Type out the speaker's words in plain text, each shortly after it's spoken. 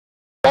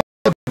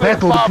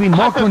battle between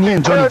Mark Lanier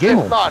and Johnny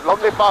Gemmell. Long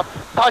left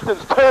 5.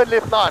 Titans, turn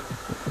left 9.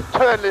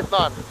 Turn left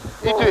 9.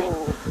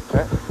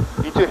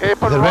 Into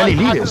hairpin The rally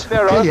leaders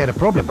clearly had a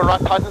problem. Hairpin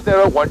right, Titans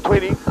narrow,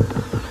 120.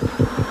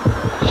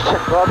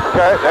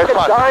 Okay, that's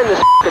fine.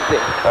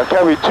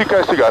 Okay, we're 2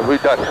 goes to go. We're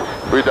done.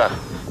 We're done.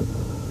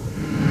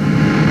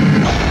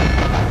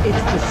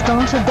 It's the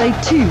start of day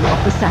 2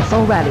 of the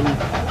Sasol Rally.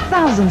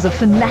 Thousands of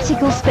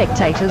fanatical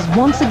spectators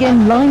once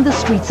again lined the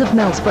streets of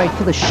Nelspruit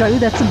for the show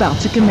that's about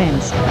to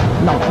commence,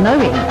 not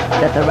knowing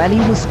that the rally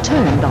was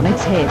turned on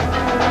its head.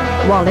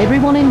 While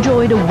everyone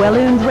enjoyed a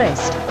well-earned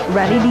rest,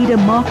 rally leader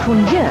Mark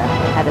Lanier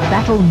had a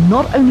battle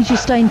not only to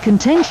stay in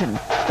contention,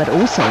 but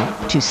also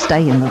to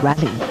stay in the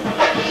rally.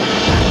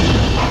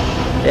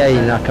 Yeah,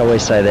 like I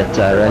always say, that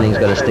rallying's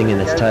got a sting in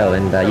its tail,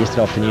 and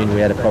yesterday afternoon we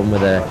had a problem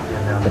with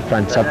the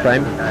front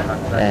subframe,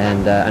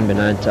 and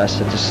unbeknown to us,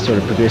 it just sort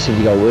of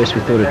progressively got worse. We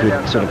thought it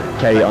would sort of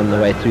carry on the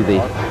way through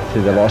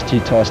the last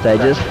 2 task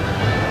stages,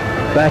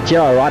 but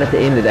yeah, right at the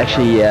end it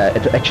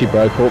actually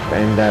broke off,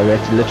 and we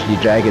had to literally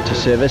drag it to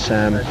service,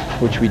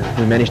 which we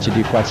managed to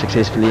do quite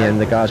successfully, and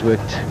the guys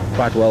worked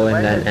quite well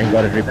and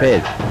got it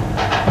repaired.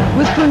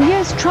 With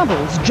Lanier's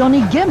troubles,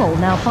 Johnny Gemmell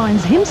now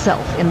finds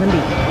himself in the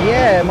lead.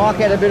 Yeah, Mark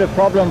had a bit of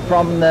problem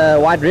from the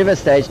White River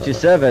stage to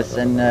service,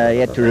 and he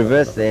had to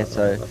reverse there,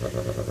 so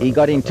he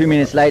got in 2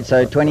 minutes late,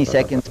 so 20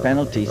 seconds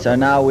penalty. So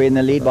now we're in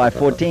the lead by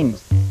 14.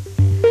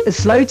 A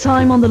slow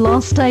time on the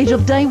last stage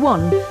of day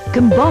 1,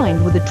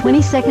 combined with a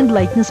 20-second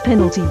lateness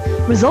penalty,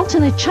 result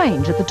in a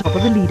change at the top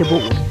of the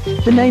leaderboard.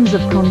 The names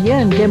of Lanier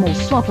and Gemmell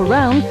swap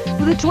around,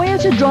 with the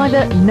Toyota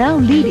driver now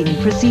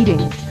leading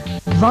proceedings.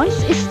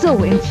 Weiss is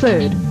still in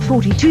 3rd,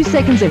 42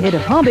 seconds ahead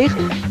of Habig,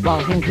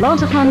 while Henk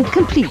Lateghan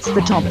completes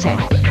the top 10.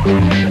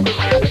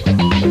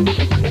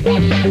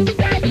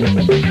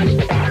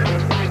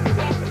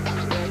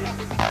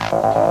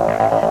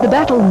 The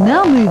battle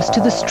now moves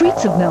to the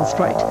streets of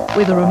Nelspruit,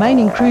 where the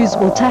remaining crews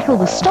will tackle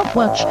the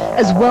stopwatch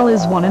as well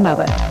as one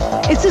another.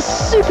 It's a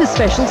super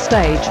special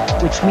stage,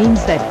 which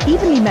means that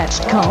evenly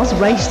matched cars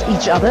race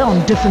each other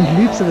on different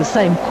loops of the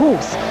same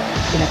course.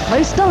 In a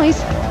close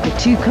dice, the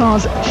 2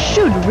 cars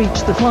should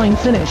reach the flying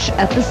finish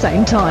at the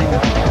same time.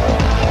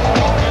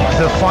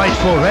 The fight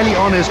for rally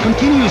honours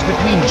continues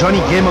between Johnny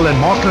Gemmell and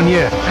Mark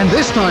Lanier, and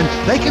this time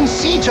they can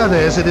see each other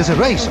as it is a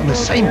race on the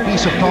same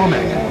piece of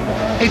tarmac.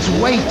 It's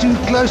way too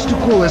close to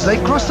call as they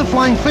cross the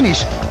flying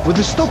finish, with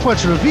the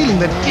stopwatch revealing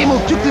that Gemmell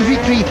took the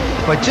victory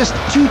by just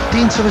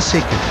 0.2 of a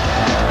second.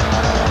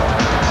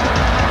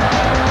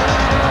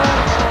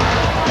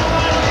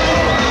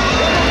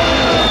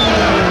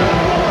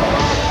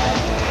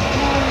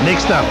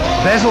 Next up,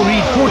 Basil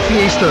Reed Ford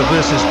Fiesta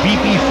versus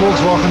BP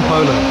Volkswagen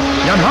Polo.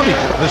 Jan Habig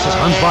versus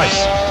Hans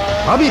Weiss.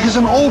 Habig is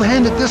an old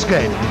hand at this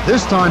game.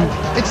 This time,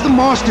 it's the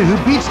master who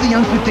beats the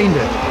young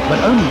pretender,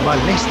 but only by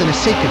less than a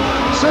second,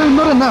 so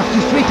not enough to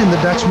threaten the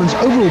Dutchman's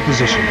overall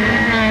position.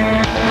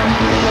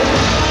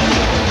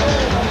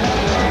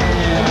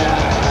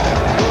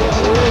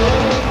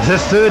 The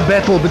third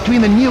battle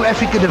between the New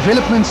Africa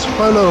Developments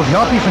Polo of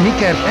Japie van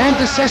Niekerk and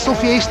the Sasol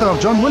Fiesta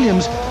of John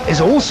Williams is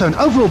also an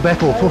overall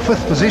battle for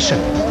 5th position.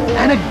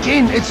 And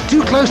again, it's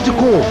too close to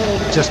call.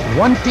 Just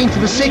 1/10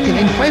 of a second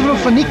in favour of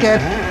van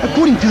Niekerk,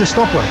 according to the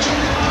stopwatch.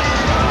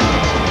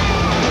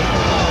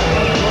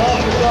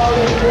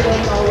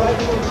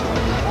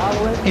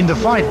 In the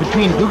fight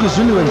between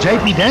Guguzulu and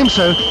JP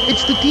Damso,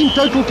 it's the Team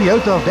Total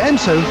Toyota of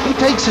Damso who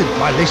takes it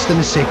by less than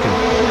a second.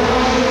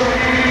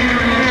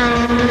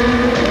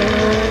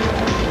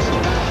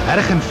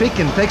 Harrigan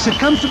Fecken takes a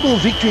comfortable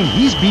victory in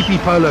his BP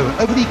Polo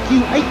over the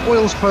Q8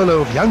 Oils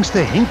Polo of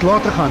youngster Henk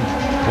Lateghan,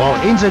 while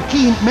Enzo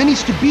Keen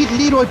managed to beat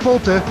Leroy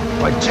Polter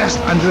by just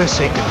under a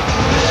second.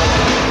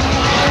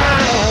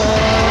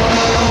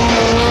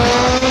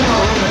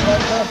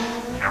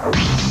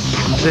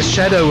 The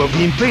shadow of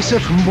the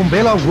impressive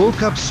Mbombela World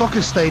Cup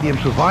soccer stadium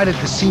provided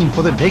the scene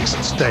for the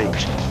next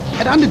stage.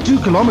 At under 2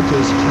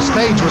 kilometers, the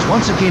stage was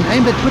once again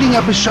aimed at putting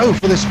up a show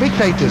for the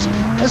spectators,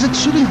 as it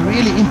shouldn't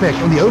really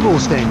impact on the overall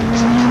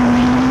standings.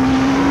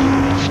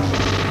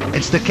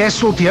 It's the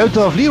Castrol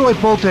Toyota of Leroy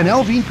Polter and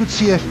Alvin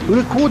Coetzee who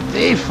record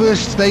their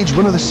first stage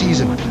win of the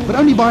season, but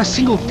only by a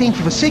single 1/10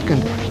 of a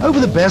second over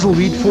the Basil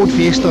Reed Ford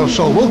Fiesta of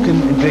Charles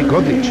Wilken and Greg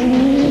Godrich.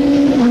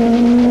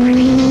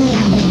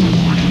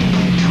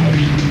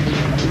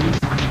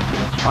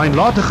 Hein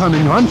Lateghan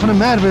and Johan van der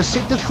Merwe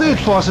set the 3rd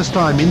fastest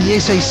time in the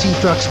SAC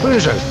Trucks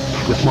Peugeot,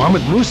 with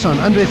Mohamed Moussa and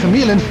Andre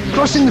Vermeulen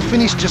crossing the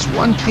finish just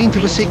 1/10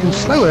 of a second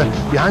slower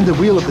behind the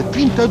wheel of the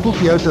Team Total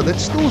Toyota that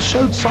still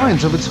showed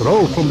signs of its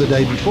roll from the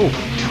day before.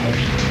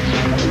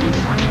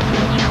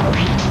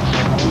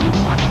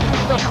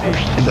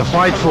 In the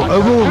fight for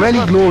overall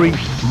rally glory,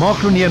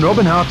 Mark Lanier and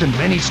Robin Houghton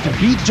managed to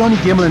beat Johnny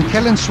Gemmell and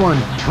Callan Swan,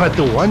 but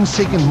the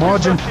 1-second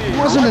margin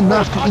wasn't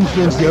enough to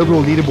influence the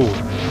overall leaderboard.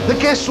 The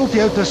Castrol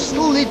Toyota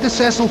still led the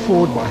Sasol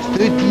Ford by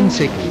 13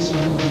 seconds.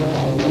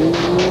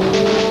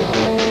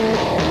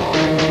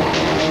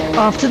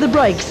 After the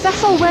break,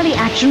 Sasol Rally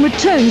action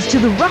returns to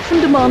the rough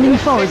and demanding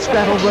forest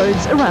gravel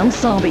roads around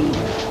Sabi.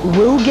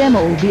 Will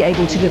Gemmell be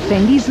able to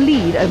defend his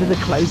lead over the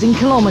closing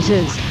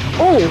kilometres,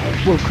 or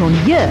will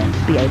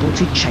Cronje be able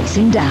to chase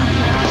him down?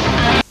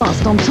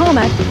 Fast on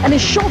tarmac and a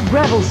short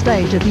gravel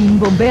stage at the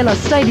Mbombela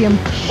Stadium,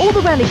 all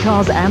the rally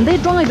cars and their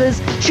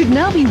drivers should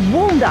now be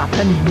warmed up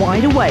and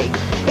wide awake.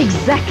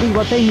 Exactly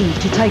what they need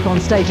to take on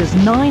stages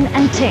 9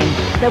 and 10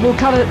 that will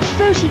cover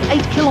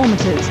 38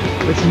 kilometres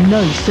with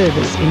no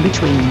service in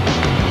between.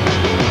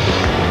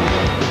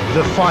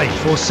 The fight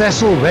for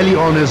Sasol Rally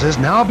honours has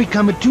now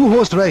become a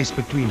two-horse race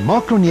between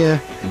Mark Cronje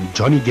and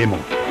Johnny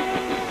Gemmell.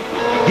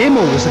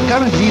 Gemmell is the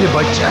current leader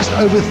by just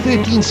over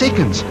 13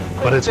 seconds,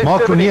 but it's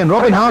Mark Cronje and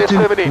Robin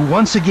Houghton who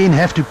once again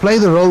have to play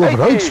the role of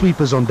road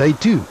sweepers on day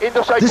 2.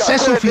 The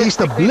Sasol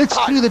Fiesta blitzed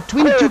through the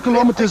 22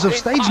 kilometres of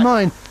stage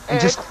 9 in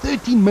just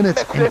 13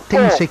 minutes and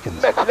 10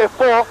 seconds. Max left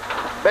 4,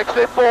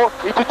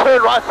 into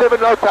turn right 7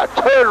 no cut,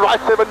 turn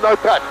right 7 no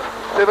cut,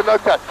 7 no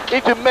cut,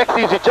 into max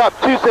easy jump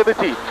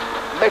 270.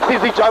 Max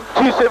easy jump,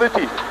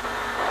 270.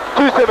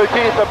 270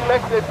 is the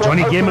max left.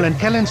 Johnny Gemmell and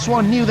Callan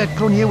Swan knew that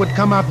Cronje would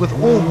come out with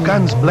all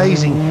guns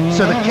blazing,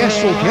 so the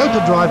Castrol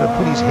Toyota driver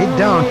put his head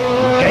down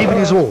and gave it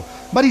his all.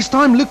 But his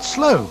time looked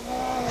slow.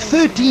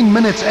 13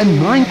 minutes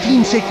and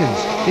 19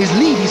 seconds. His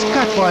lead is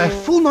cut by a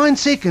full 9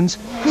 seconds,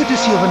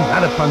 courtesy of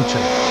another puncture.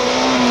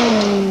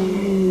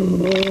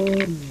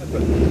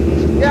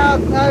 Yeah,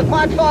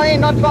 quite far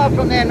in, not far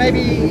from there,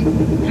 maybe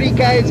 3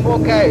 Ks, 4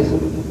 Ks.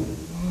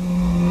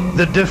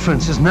 The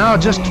difference is now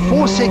just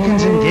 4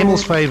 seconds in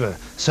Gemmell's favour,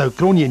 so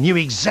Cronje knew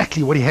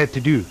exactly what he had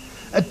to do.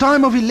 A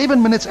time of 11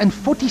 minutes and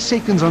 40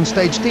 seconds on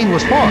stage 10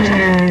 was fast,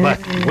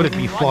 but would it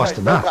be fast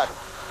enough?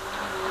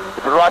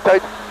 Right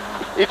out,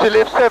 into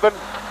left 7,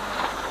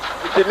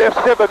 into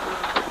left 7,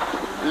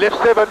 left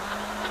 7,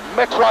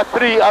 max right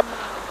 3 up,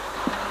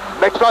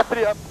 max right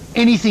 3 up.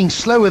 Anything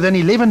slower than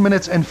 11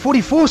 minutes and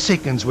 44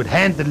 seconds would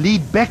hand the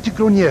lead back to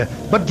Cronje,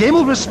 but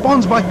Gemmell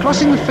responds by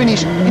crossing the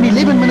finish in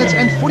 11 minutes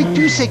and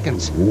 42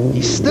 seconds.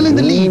 He's still in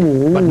the lead,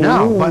 but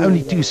now by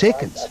only 2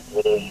 seconds.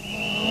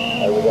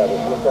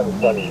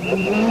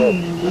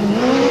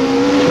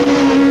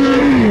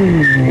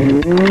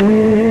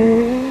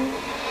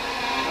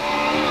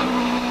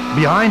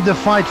 Behind the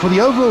fight for the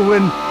overall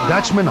win,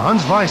 Dutchman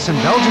Hans Weiss and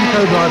Belgian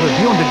co-driver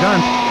Dion de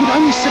Gant could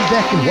only sit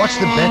back and watch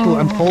the battle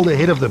unfold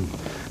ahead of them.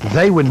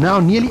 They were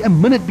now nearly a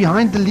minute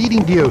behind the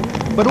leading duo,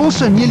 but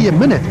also nearly a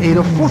minute ahead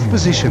of 4th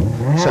position,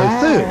 so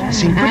 3rd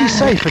seemed pretty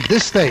safe at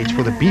this stage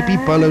for the BP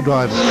Polo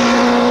drivers.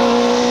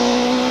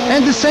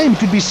 And the same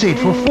could be said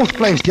for 4th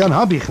place Jan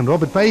Habig and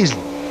Robert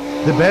Paisley.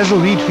 The Basil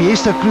Reed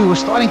Fiesta crew was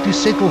starting to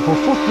settle for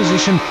 4th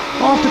position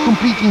after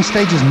completing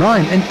stages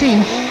 9 and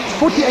 10,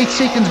 48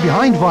 seconds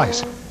behind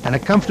Weiss, and a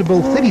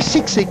comfortable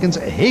 36 seconds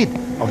ahead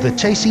of the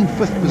chasing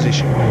 5th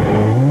position.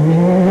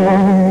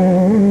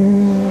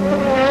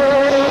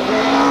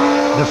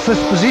 The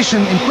 5th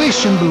position in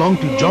question belonged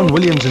to John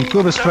Williams and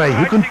Cobus Frey,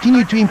 who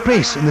continued to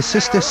impress in the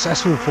sister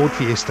Sasol Ford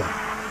Fiesta.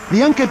 The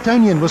young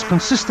Catonian was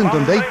consistent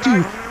on day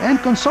 2 and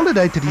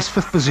consolidated his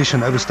 5th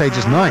position over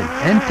stages 9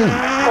 and 10.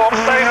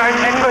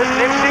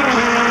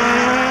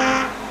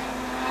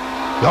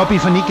 Jaapie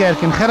van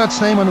Niekerk and Gerard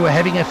Snyman were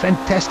having a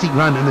fantastic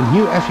run in the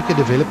New Africa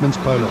Developments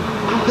Polo.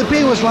 The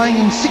pair was lying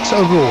in 6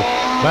 overall,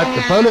 but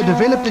the Polo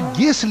developed a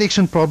gear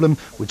selection problem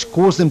which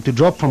caused them to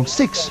drop from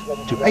 6th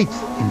to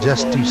 8th in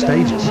just 2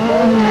 stages.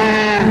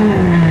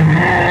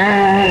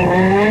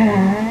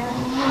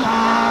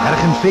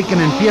 Ergen Fekken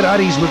and Pierre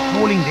Aries were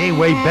crawling their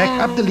way back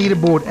up the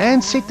leaderboard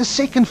and set the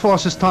 2nd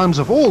fastest times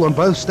of all on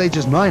both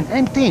stages 9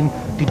 and 10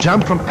 to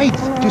jump from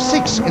 8th to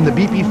 6th in the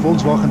BP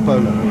Volkswagen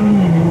Polo.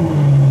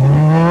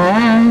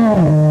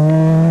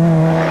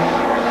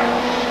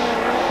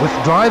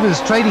 With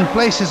drivers trading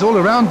places all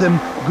around them,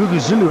 Gugu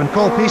Zulu and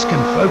Carl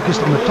Peskin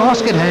focused on the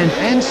task at hand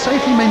and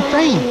safely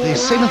maintained their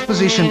 7th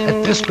position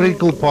at this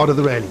critical part of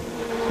the rally.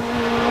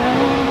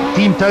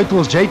 Team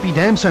totals JP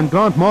Damson and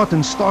Grant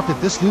Martin started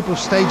this loop of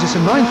stages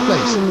in 9th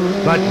place,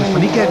 but with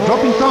Van Niekerk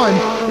dropping time,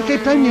 the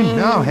Capetonian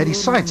now had his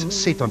sights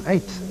set on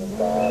 8th.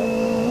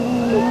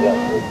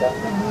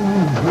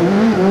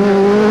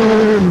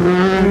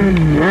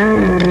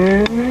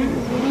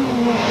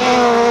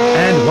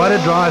 And what a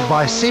drive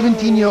by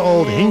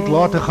 17-year-old Henk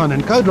Latergan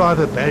and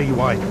co-driver Barry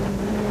White.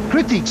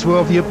 Critics were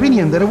of the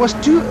opinion that it was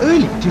too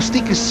early to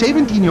stick a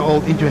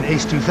 17-year-old into an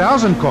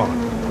S2000 car.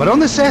 But on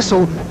the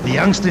Sasol, the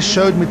youngster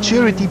showed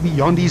maturity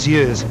beyond his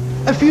years.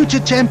 A future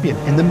champion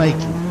in the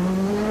making.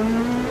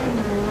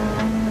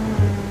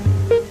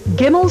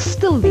 Gemmell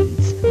still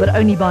leads, but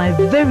only by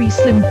a very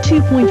slim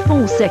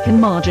 2.4 second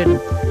margin.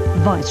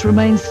 Weiss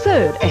remains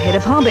 3rd ahead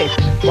of Habig,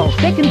 while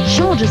Fekken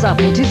charges up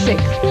into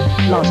 6th.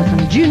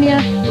 Latergan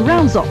Jr.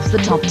 rounds off the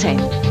top 10.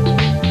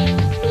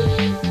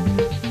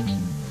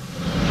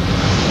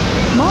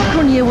 Mark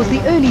Cronje was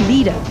the early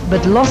leader,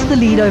 but lost the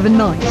lead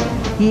overnight.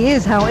 He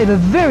is, however,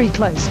 very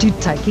close to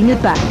taking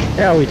it back.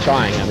 Yeah, we're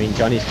trying. I mean,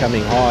 Johnny's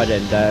coming hard,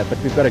 but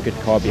we've got a good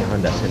car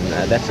behind us,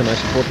 and that's the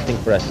most important thing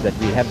for us, that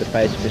we have the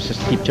pace to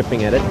just keep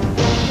chipping at it.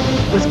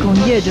 With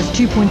Cronje just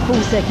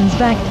 2.4 seconds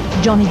back,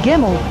 Johnny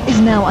Gemmell is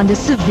now under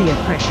severe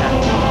pressure.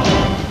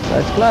 So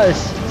it's close.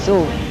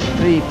 still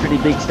 3 pretty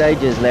big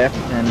stages left,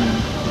 and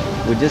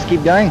we'll just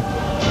keep going.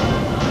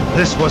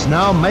 This was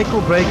now make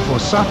or break for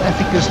South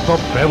Africa's top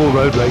gravel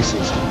road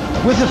races.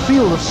 With a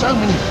field of so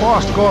many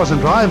fast cars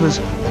and drivers,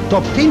 the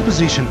top 10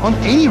 position on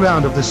any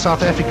round of the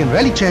South African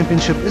Rally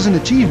Championship is an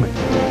achievement.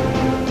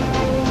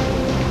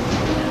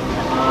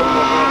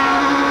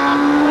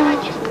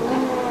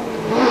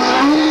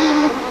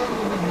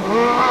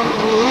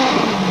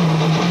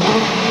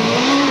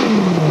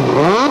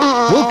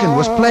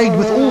 Was plagued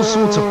with all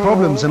sorts of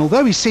problems, and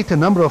although he set a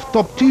number of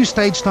top 2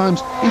 stage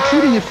times,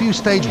 including a few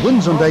stage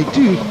wins on day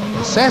 2,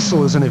 the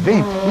Sasol is an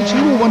event which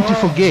he will want to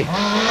forget.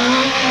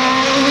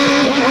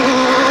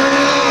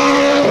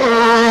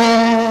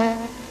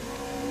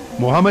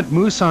 Mohamed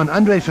Musa and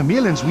Andre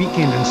Vermeulen's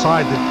weekend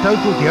inside the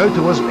Total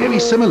Toyota was very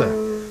similar.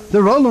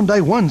 The roll on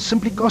day 1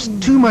 simply cost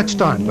too much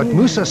time, but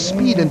Musa's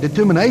speed and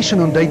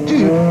determination on day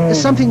 2 is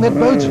something that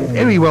bodes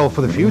very well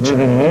for the future.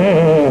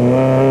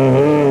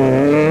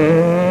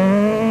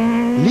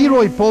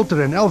 Leroy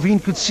Poulter and Alvin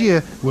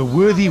Coetzee were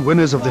worthy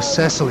winners of the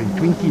Sasol in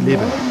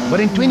 2011. But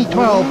in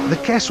 2012, the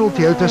Sasol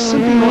Toyota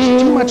simply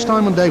lost too much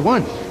time on day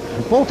 1.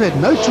 And Poulter had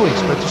no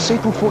choice but to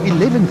settle for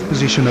 11th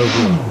position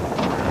overall.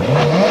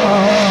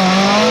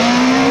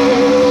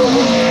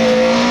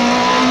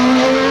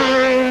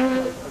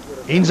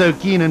 Enzo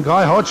Keen and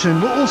Guy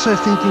Hodgson were also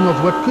thinking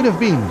of what could have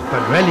been,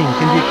 but rallying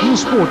can be a cool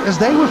sport as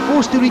they were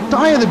forced to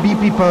retire the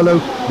BP Polo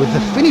with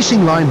the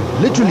finishing line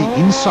literally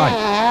in sight.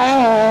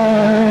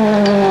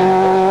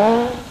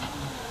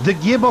 The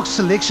gearbox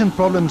selection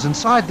problems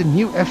inside the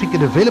new Africa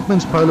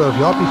Developments Polo of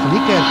Japie van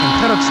Niekerk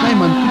and Gerard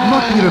Snyman could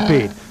not be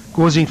repaired,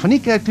 causing van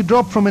Niekerk to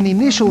drop from an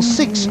initial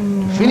 6th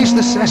to finish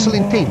the Sasol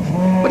in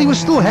 10th, but he was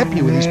still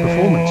happy with his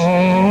performance.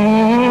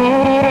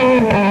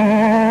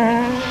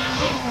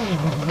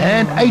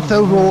 And 8th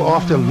overall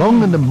after a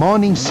long and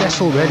demanding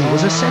Sasol rally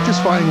was a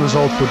satisfying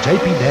result for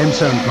JP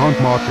Damser and Grant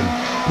Martin.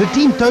 The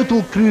Team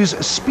Total Crew's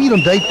speed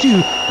on day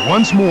 2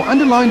 once more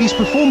underlined his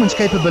performance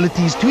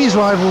capabilities to his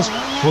rivals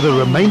for the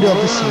remainder of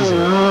the season.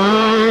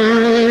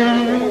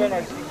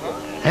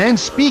 And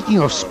speaking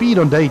of speed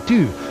on day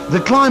 2,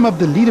 the climb up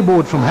the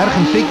leaderboard from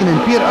Hergen Fekken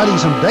and Pierre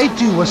Allies on day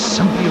 2 was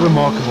simply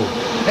remarkable.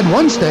 At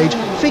one stage,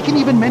 Fekken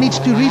even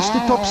managed to reach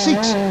the top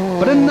 6,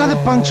 but another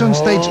puncture on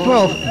stage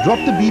 12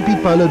 dropped the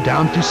BP Polo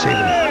down to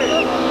 7th.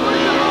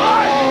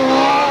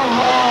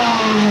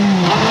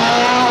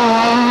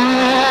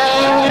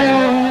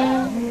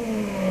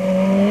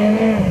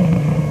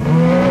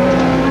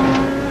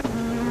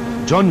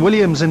 John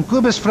Williams and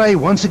Kobus Frey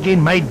once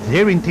again made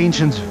their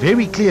intentions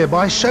very clear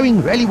by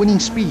showing rally-winning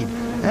speed,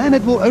 and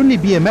it will only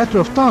be a matter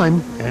of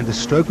time, and a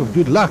stroke of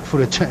good luck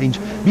for a change,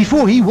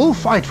 before he will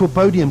fight for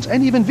podiums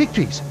and even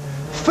victories.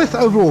 5th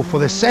overall for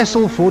the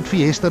Sasol Ford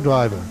Fiesta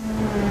driver.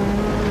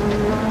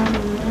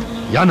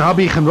 Jan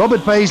Habig and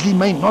Robert Paisley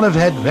may not have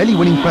had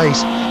rally-winning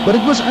pace, but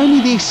it was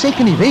only their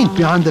second event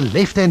behind the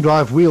left-hand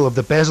drive wheel of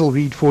the Basil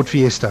Reed Ford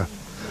Fiesta.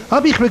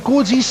 Habig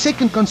records his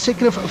second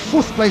consecutive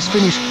 4th place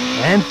finish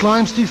and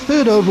climbs to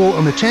 3rd overall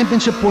on the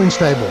championship points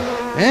table.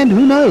 And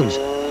who knows,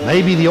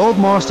 maybe the old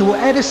master will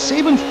add a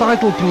 7th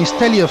title to his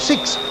tally of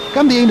 6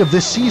 come the end of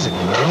this season.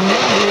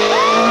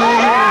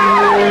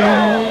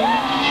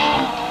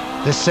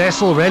 The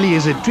Sasol Rally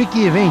is a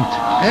tricky event,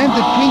 and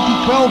the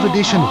 2012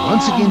 edition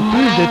once again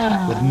proved it,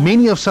 with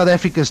many of South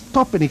Africa's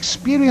top and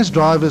experienced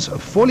drivers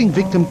falling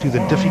victim to the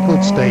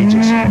difficult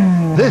stages.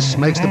 This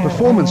makes the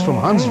performance from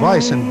Hans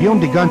Weiss and Bjorn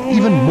de Gant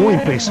even more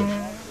impressive.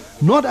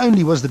 Not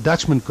only was the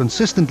Dutchman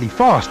consistently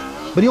fast,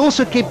 but he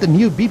also kept the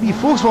new BP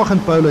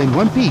Volkswagen Polo in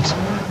one piece,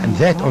 and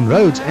that on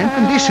roads and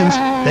conditions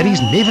that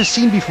he's never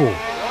seen before.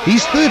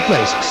 His 3rd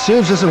place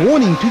serves as a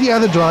warning to the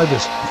other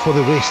drivers for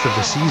the rest of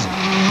the season.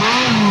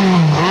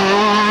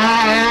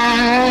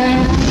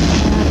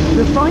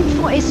 The fight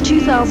for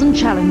S2000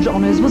 Challenge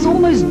honours was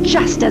almost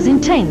just as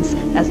intense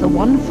as the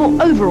one for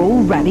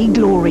overall rally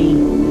glory.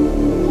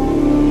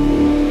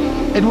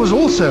 It was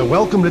also a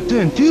welcome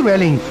return to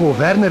rallying for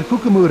Werner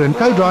Koekemoer and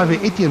co-driver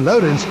Etienne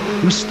Lourens,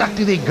 who stuck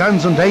to their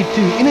guns on day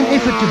 2 in an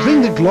effort to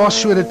bring the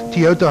glass-shredded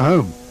Toyota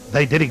home.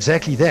 They did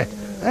exactly that,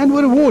 and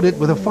were awarded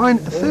with a fine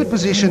 3rd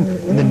position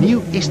in the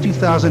new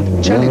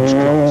S2000 Challenge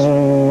class.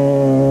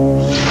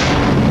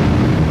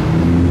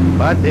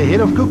 But ahead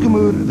of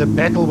Koekemoer, the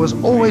battle was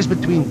always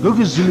between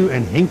Gugu Zulu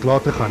and Henk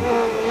Lategan.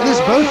 It is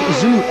both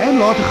Zulu and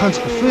Lategan's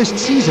first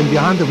season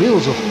behind the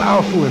wheels of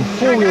powerful and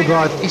 4-wheel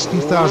drive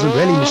S2000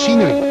 rally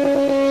machinery.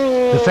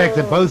 The fact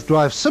that both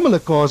drive similar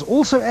cars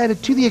also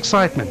added to the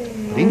excitement.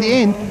 But in the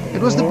end,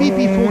 it was the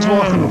BP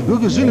Volkswagen of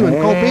Gugu Zulu and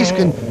Carl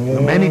Beskin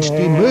who managed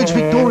to emerge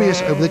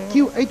victorious over the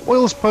Q8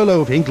 Oils Polo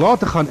of Henk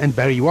Lategan and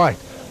Barry White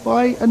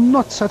by a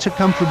not such a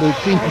comfortable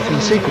 23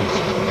 seconds.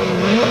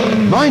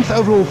 9th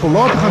overall for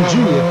Lategan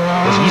Jr.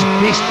 was his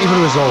best ever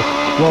result,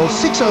 while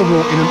 6th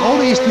overall in an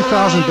older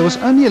S2000 that was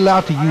only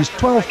allowed to use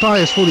 12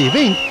 tyres for the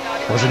event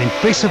was an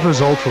impressive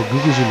result for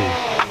Gugu Zulu.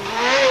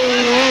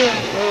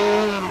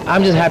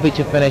 I'm just happy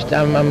to finish.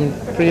 I'm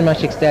pretty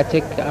much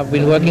ecstatic. I've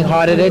been working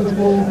hard at it,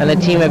 and the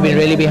team have been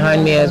really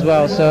behind me as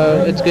well,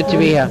 so it's good to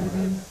be here.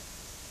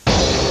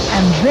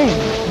 And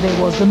then there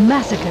was the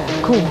massacre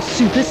called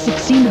Super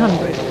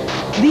 1600.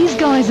 These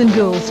guys and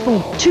girls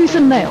fought tooth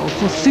and nail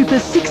for Super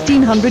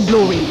 1600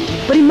 glory,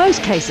 but in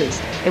most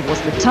cases it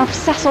was the tough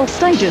Sasol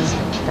stages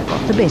that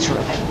got the better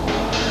of them.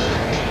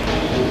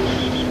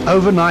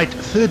 Overnight,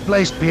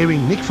 third-placed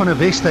pairing Nick van der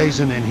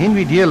Westhuizen and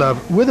Henry Deerlove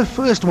were the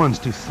first ones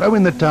to throw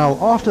in the towel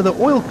after the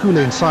oil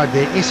cooler inside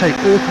their SA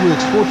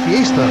Earthworks Ford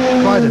Fiesta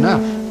tried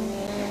enough.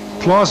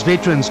 Class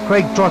veterans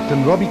Craig Trott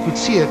and Robbie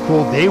Coetzee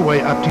crawled their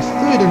way up to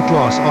third in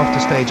class after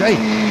stage 8,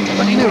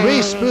 but in a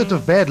rare spurt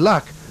of bad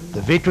luck,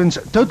 the veterans'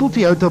 Total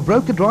Toyota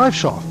broke a drive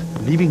shaft,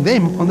 leaving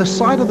them on the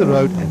side of the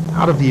road and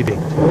out of the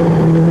event.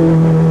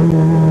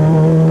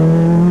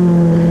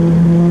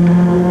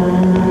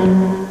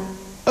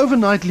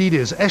 Overnight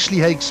leaders Ashley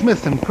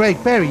Haig-Smith and Craig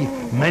Parry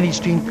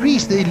managed to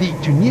increase their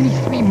lead to nearly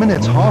 3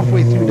 minutes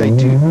halfway through day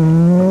 2.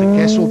 But the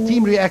Castrol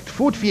Team React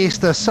Ford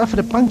Fiesta suffered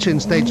a puncture in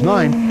stage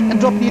 9 and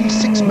dropped nearly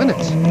 6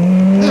 minutes.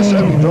 This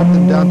only dropped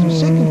them down to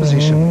second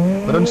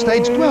position, but on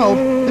stage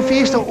 12, the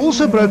Fiesta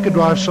also broke a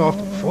drive shaft,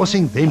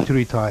 forcing them to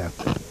retire.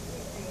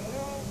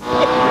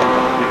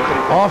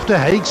 After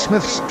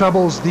Haig-Smith's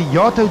troubles, the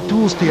Yato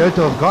Tools Toyota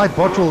of Guy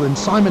Bottrell and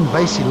Simon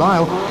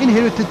Basie-Lyle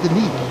inherited the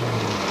lead.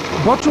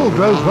 Bottrell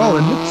drove well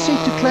and looked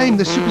set to claim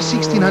the Super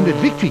 1600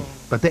 victory,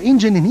 but the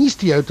engine in his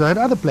Toyota had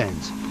other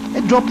plans.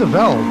 It dropped a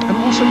valve and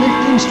also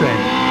left him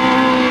stranded.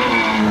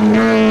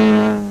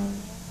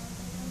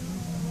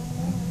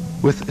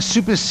 With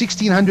Super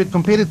 1600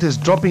 competitors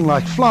dropping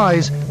like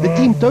flies, the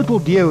team total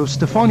duo of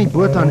Stefanie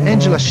Botha and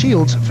Angela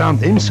Shields found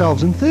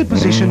themselves in third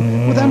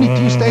position with only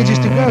 2 stages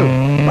to go,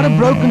 but a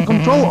broken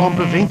control arm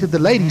prevented the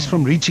ladies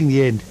from reaching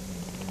the end.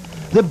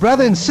 The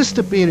brother and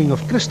sister pairing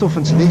of Christoph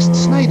and Celeste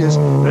Snyders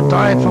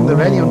retired from the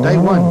rally on day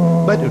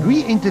 1, but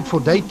re-entered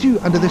for day 2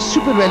 under the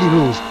Super Rally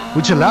rules,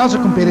 which allows a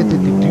competitor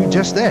to do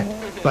just that,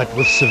 but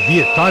with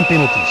severe time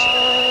penalties.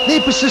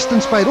 Their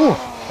persistence paid off,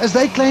 as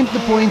they claimed the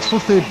points for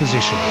third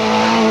position.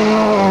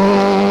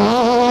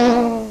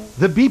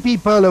 The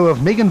BP Polo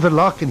of Megan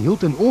Verlaque and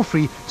Hilton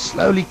Orfrey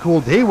slowly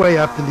crawled their way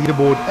up the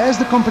leaderboard as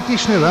the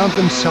competition around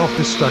them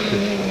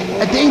self-destructed.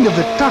 At the end of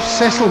the tough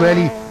Sasol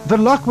Rally,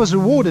 Verlaque was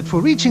rewarded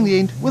for reaching the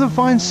end with a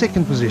fine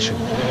second position.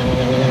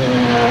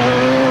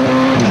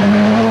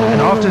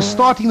 And after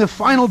starting the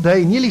final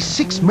day nearly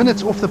 6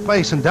 minutes off the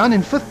pace and down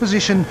in 5th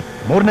position,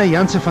 Morne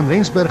Jansen van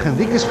Rensburg and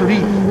Rikus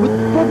Fourie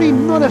would probably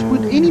not have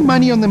put any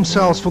money on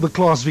themselves for the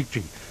class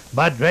victory.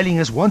 But rallying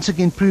has once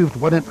again proved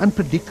what an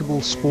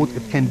unpredictable sport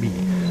it can be.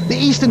 The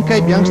Eastern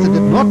Cape youngster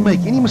did not make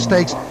any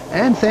mistakes,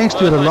 and thanks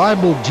to a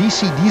reliable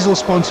GC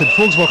diesel-sponsored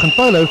Volkswagen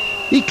Polo,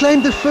 he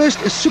claimed the first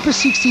Super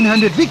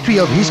 1600 victory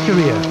of his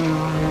career.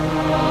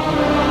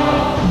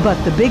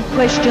 But the big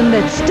question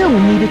that still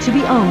needed to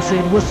be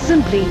answered was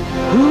simply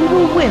who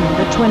will win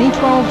the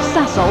 2012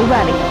 Sasol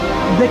Rally?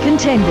 The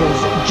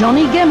contenders,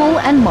 Johnny Gemmell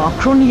and Mark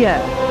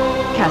Cronje.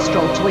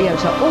 Castrol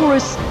Toyota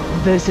Auris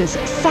versus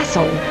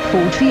Sasol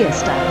Ford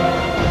Fiesta.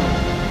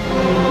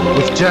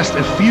 With just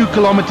a few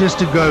kilometers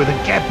to go, the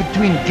gap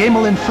between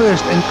Gemmell in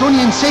first and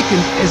Cronje in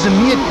second is a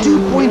mere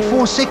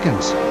 2.4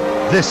 seconds.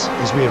 This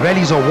is where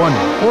rallies are won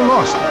or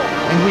lost,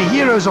 and where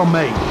heroes are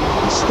made,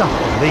 the stuff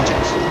of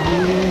legends.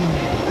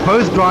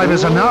 Both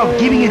drivers are now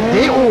giving it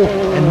their all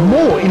and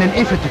more in an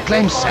effort to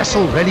claim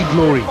Sasol Rally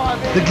glory.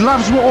 The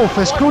gloves were off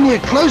as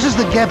Cronje closes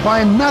the gap by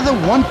another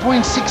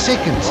 1.6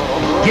 seconds.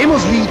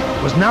 Gemmell's lead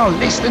was now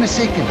less than a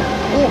second,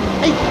 or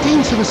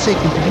 0.8 of a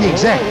second to be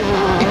exact.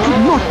 It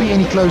could not be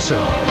any closer.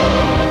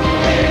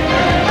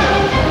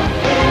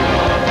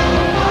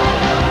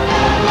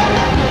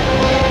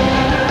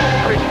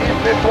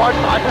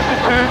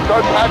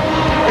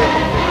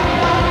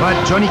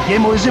 But Johnny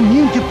Gemmell is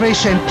immune to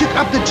pressure and took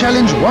up the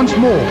challenge once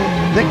more.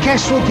 The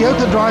Castrol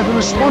Toyota driver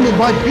responded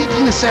by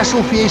beating the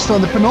Sasol Fiesta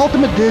on the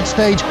penultimate dirt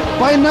stage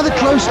by another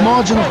close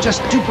margin of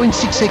just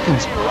 2.6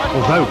 seconds.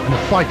 Although in a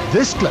fight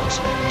this close,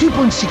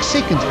 2.6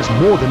 seconds is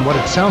more than what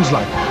it sounds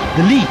like.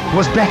 The lead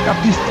was back up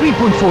to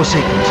 3.4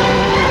 seconds.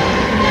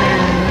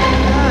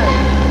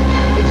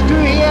 It's 2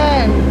 here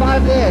and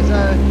 5 there,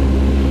 so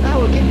now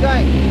we'll keep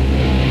going.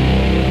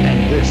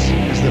 And this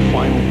is the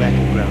final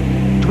battleground.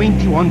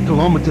 21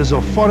 kilometers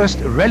of forest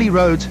rally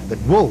roads that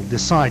will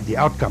decide the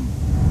outcome.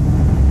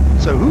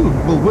 So who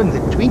will win the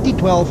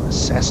 2012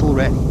 Sasol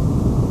Rally?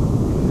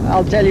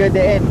 I'll tell you at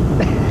the end.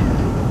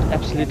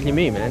 Absolutely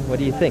me, man. What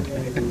do you think?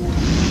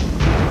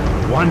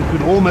 One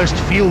could almost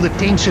feel the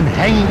tension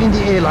hanging in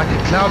the air like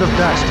a cloud of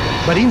dust.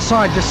 But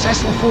inside the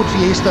Sasol Ford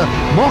Fiesta,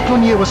 Mark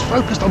Cronje was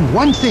focused on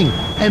one thing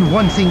and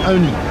one thing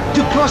only: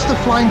 to cross the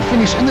flying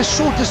finish in the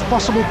shortest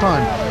possible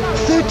time.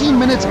 13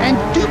 minutes and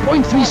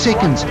 2.3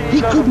 seconds.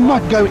 He could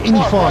not go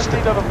any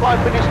faster. The fly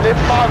finish, left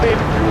 5 in,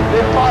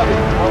 left 5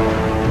 in.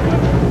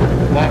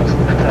 Max,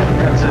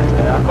 that's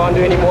it. I can't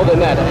do any more than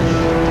that.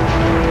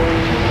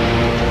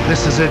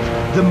 This is it,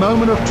 the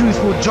moment of truth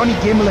for Johnny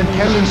Gemmell and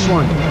Carolyn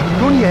Swan.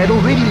 Cronje had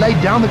already laid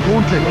down the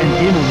gauntlet and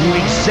Gemmell knew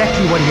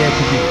exactly what he had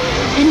to do.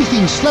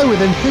 Anything slower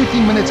than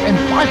 13 minutes and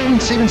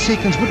 5.7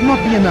 seconds would not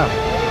be enough.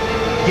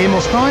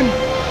 Gemmell's time,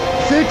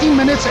 13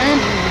 minutes and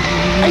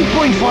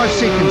 8.5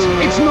 seconds.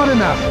 It's not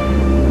enough.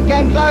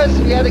 Came close,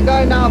 we had to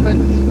go now, but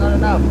it's not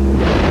enough.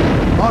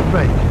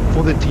 Heartbreak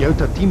for the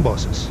Toyota team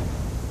bosses.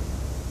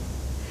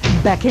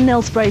 Back in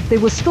Nelspruit, there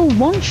was still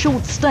one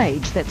short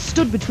stage that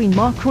stood between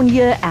Marc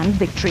Cronje and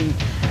victory.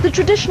 The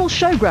traditional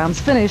showgrounds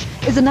finish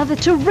is another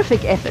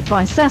terrific effort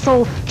by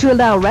Sasol to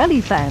allow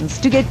rally fans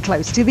to get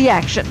close to the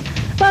action.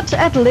 But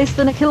at less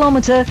than a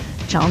kilometre,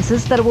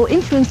 chances that it will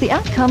influence the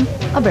outcome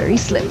are very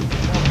slim.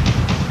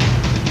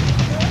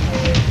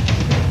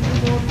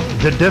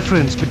 The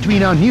difference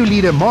between our new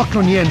leader Marc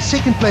Cronje and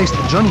second place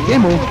Johnny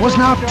Gemmell was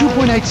now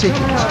 2.8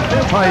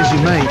 seconds. Try as you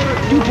may,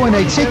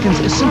 2.8 seconds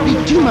is simply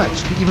too much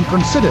to even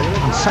consider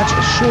on such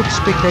a short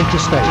spectator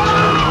stage.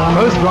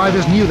 Both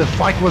drivers knew the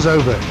fight was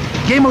over.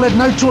 Gemmell had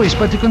no choice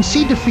but to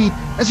concede defeat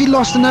as he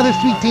lost another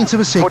 0.3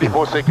 of a second.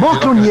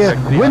 Marc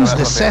Cronje wins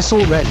the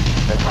Sasol Rally.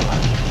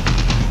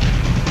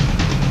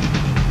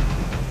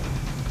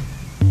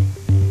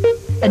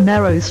 A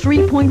narrow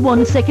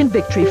 3.1 second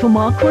victory for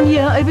Marc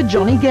Cronje over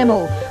Johnny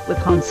Gemmell, with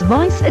Hans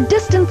Weiss a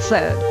distant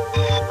third.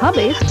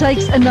 Habig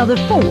takes another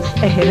fourth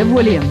ahead of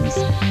Williams.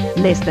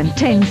 Less than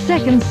 10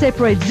 seconds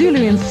separate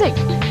Zulu in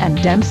sixth and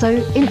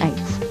Damso in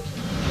eighth.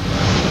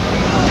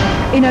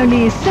 In only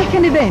his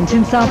second event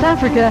in South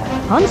Africa,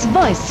 Hans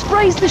Weiss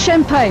sprays the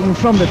champagne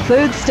from the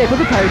third step of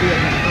the podium.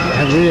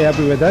 I'm really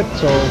happy with that,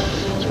 so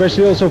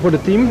especially also for the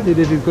team, they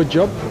did a good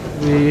job.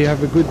 We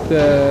have a good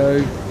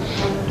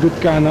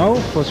car now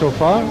for so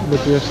far,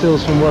 but we have still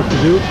some work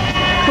to do.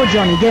 For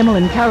Johnny Gemmell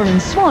and Caroline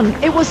Swan,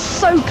 it was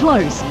so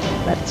close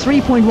that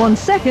 3.1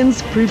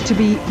 seconds proved to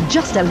be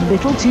just a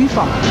little too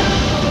far.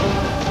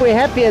 We're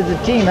happy as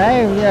a team,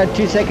 eh? You know,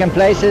 2 second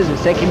places, we're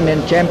second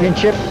in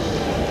championship,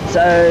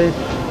 so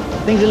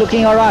things are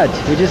looking all right.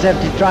 We just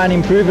have to try and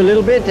improve a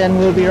little bit and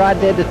we'll be right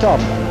there at the top.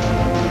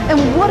 And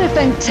what a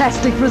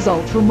fantastic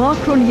result for Marc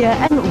Cronje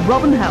and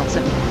Robin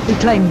Houghton, who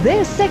claimed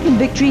their second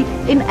victory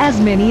in as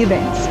many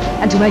events.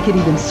 And to make it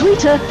even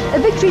sweeter, a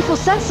victory for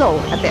Sasol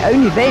at their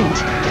own event.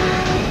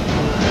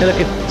 Yeah,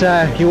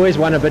 look, you always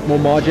want a bit more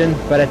margin,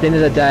 but at the end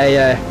of the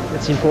day,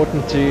 it's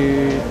important to,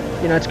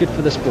 it's good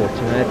for the sport.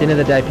 At the end of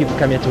the day, people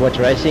come here to watch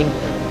racing,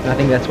 and I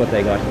think that's what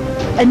they got.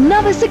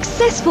 Another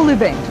successful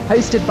event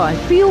hosted by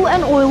fuel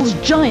and oil's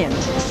giant,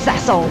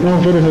 Sasol. No,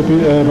 I'm very happy,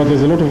 but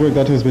there's a lot of work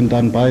that has been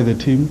done by the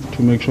team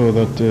to make sure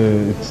that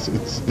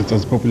it's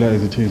as popular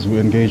as it is. We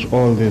engage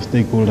all the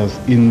stakeholders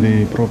in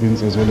the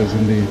province as well as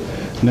in the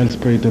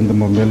Nelspruit and the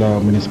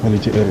Mbombela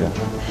municipality area.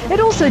 It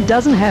also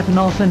doesn't happen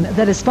often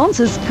that a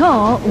sponsor's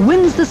car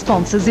wins the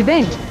sponsor's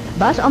event,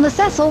 but on the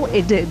Sasol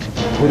it did.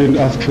 We didn't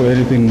ask for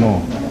anything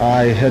more.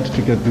 I had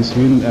to get this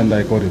win and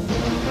I got it.